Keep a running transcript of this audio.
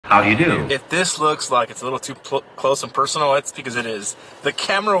How do you do? If this looks like it's a little too close and personal, it's because it is. The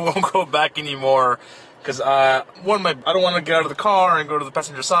camera won't go back anymore because I don't want to get out of the car and go to the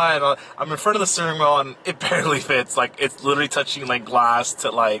passenger side. I'm in front of the steering wheel and it barely fits. Like, it's literally touching like glass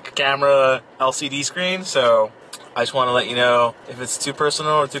to like camera LCD screen. So I just want to let you know if it's too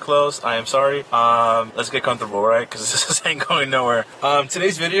personal or too close, I am sorry. Let's get comfortable, right? Because this ain't going nowhere.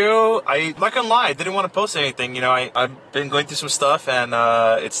 Today's video, I'm not gonna lie, I didn't want to post anything. You know, I've been going through some stuff, and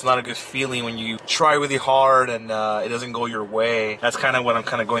it's not a good feeling when you try really hard and it doesn't go your way. That's kind of what I'm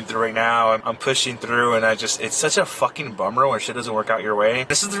kind of going through right now. I'm pushing through, and it's such a fucking bummer when shit doesn't work out your way.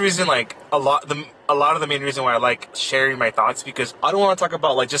 This is the reason, like, a lot of the main reason why I like sharing my thoughts, because I don't want to talk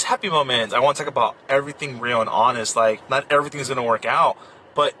about like just happy moments. I want to talk about everything real and honest. Like, not everything's gonna work out,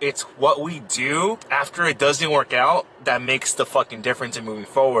 but it's what we do after it doesn't work out that makes the fucking difference in moving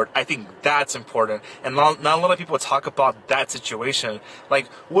forward. I think that's important. And not a lot of people talk about that situation. Like,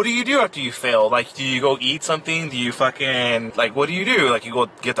 what do you do after you fail? Like, do you go eat something? Do you fucking, like, what do you do? Like, you go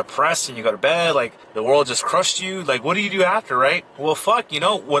get depressed and you go to bed? Like, the world just crushed you? Like, what do you do after, right? Well, fuck, you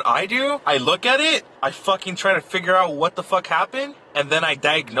know what I do? I look at it, I fucking try to figure out what the fuck happened, and then I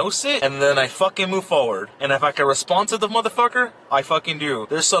diagnose it, and then I fucking move forward. And if I can respond to the motherfucker, I fucking do.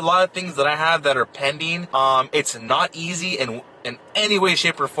 There's a lot of things that I have that are pending. It's not easy in any way,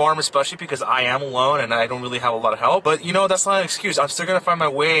 shape, or form, especially because I am alone and I don't really have a lot of help. But, you know, that's not an excuse. I'm still gonna find my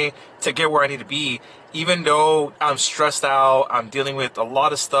way to get where I need to be. Even though I'm stressed out, I'm dealing with a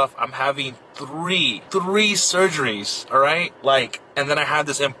lot of stuff. I'm having three surgeries, all right? Like, and then I had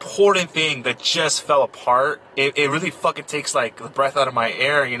this important thing that just fell apart. It really fucking takes, like, the breath out of my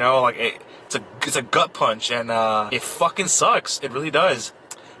air, you know? Like, it's a gut punch, and it fucking sucks. It really does.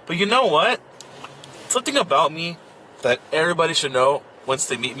 But you know what? Something about me that everybody should know once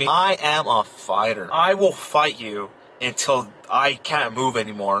they meet me: I am a fighter. I will fight you until I can't move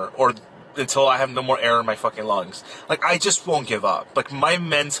anymore, or until I have no more air in my fucking lungs. Like, I just won't give up. Like, my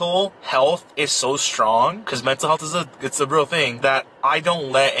mental health is so strong, because mental health it's a real thing, that I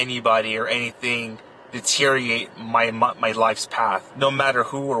don't let anybody or anything deteriorate my life's path, no matter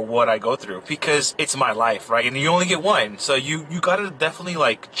who or what I go through, because it's my life, right? And you only get one, so you gotta definitely,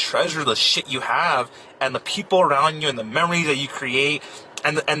 like, treasure the shit you have and the people around you and the memories that you create,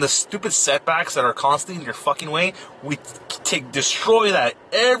 and the stupid setbacks that are constantly in your fucking way. We destroy that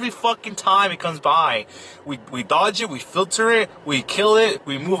every fucking time it comes by. We dodge it, we filter it, we kill it,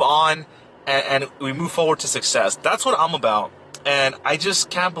 we move on, and we move forward to success. That's what I'm about. And I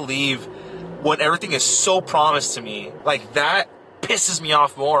just can't believe when everything is so promised to me. Like, that pisses me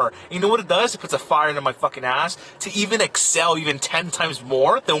off more. You know what it does? It puts a fire into my fucking ass to even excel even 10 times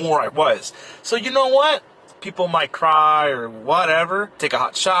more than where I was. So you know what? People might cry or whatever, take a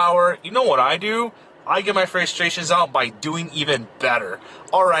hot shower. You know what I do? I get my frustrations out by doing even better.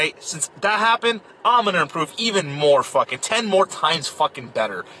 Alright, since that happened, I'm gonna improve even more fucking 10 more times fucking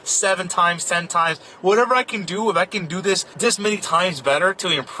better. 7 times, 10 times, whatever I can do. If I can do this many times better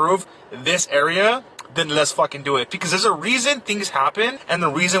to improve this area, then let's fucking do it. Because there's a reason things happen, and the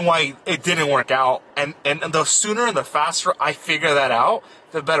reason why it didn't work out. And the sooner and the faster I figure that out,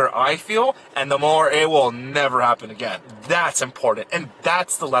 the better I feel, and the more it will never happen again. That's important, and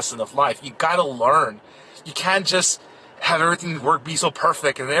that's the lesson of life. You gotta learn. You can't just have everything be so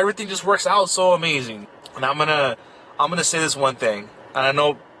perfect, and everything just works out so amazing. And I'm gonna say this one thing, and I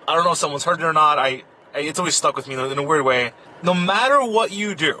don't know if someone's heard it or not. It's always stuck with me in a weird way. No matter what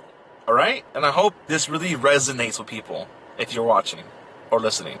you do, alright? And I hope this really resonates with people if you're watching or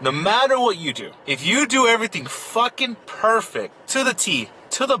listening. No matter what you do, if you do everything fucking perfect, to the T,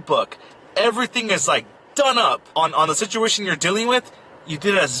 to the book, everything is like done up on the situation you're dealing with, you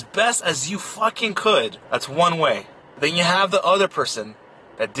did it as best as you fucking could. That's one way. Then you have the other person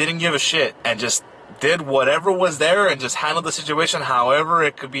that didn't give a shit and just did whatever was there and just handled the situation however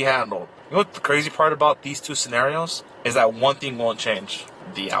it could be handled. You know what the crazy part about these two scenarios is? That one thing won't change: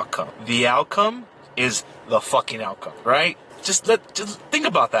 the outcome. The outcome is the fucking outcome, right? Just think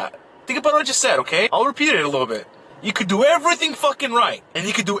about that. Think about what I just said, okay? I'll repeat it a little bit. You could do everything fucking right, and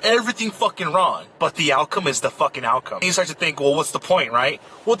you could do everything fucking wrong, but the outcome is the fucking outcome. And you start to think, well, what's the point, right?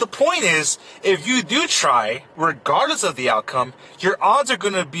 Well, the point is, if you do try, regardless of the outcome, your odds are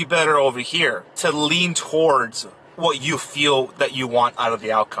gonna be better over here to lean towards what you feel that you want out of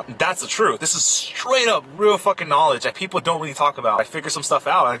the outcome. That's the truth. This is straight up real fucking knowledge that people don't really talk about. I figured some stuff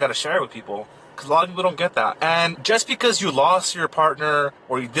out, and I gotta share it with people, because a lot of people don't get that. And just because you lost your partner,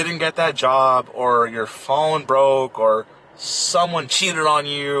 or you didn't get that job, or your phone broke, or someone cheated on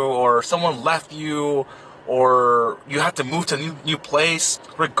you, or someone left you, or you have to move to a new place.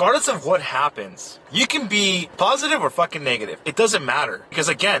 Regardless of what happens, you can be positive or fucking negative. It doesn't matter. Because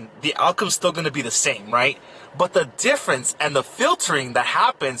again, the outcome's still going to be the same, right? But the difference and the filtering that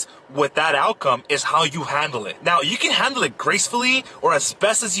happens with that outcome is how you handle it. Now, you can handle it gracefully or as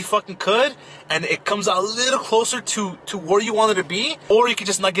best as you fucking could, and it comes out a little closer to where you want it to be, or you can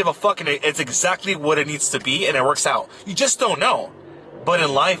just not give a fuck and it's exactly what it needs to be and it works out. You just don't know. But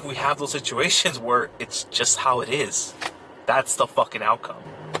in life, we have those situations where it's just how it is. That's the fucking outcome.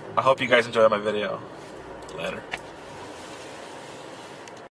 I hope you guys enjoyed my video. Later.